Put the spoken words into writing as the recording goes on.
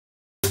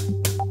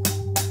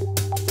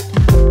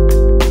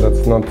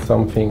not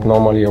something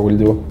normally I will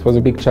do. It was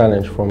a big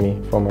challenge for me,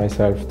 for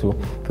myself, to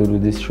do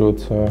this shoot.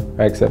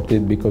 I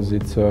accepted because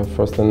it's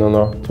first an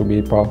honor to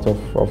be part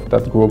of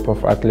that group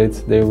of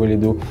athletes. They really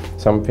do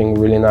something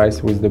really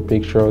nice with the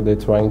picture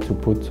they're trying to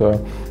put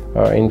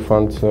in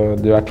front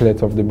the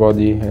athlete of the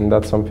body, and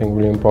that's something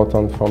really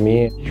important for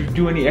me. Did you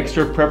do any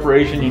extra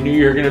preparation? You knew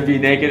you were going to be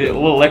naked, a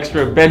little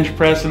extra bench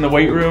press in the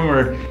weight room,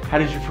 or how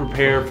did you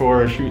prepare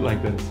for a shoot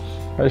like this?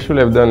 I should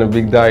have done a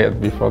big diet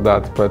before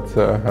that, but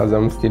as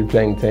I'm still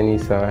playing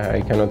tennis,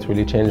 I cannot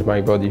really change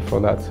my body for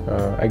that.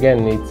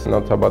 Again, it's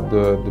not about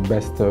the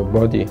best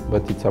body,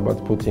 but it's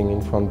about putting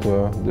in front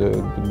the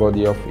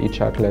body of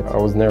each athlete. I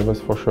was nervous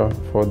for sure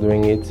for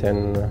doing it,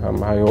 and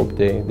I hope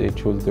they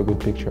choose the good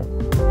picture.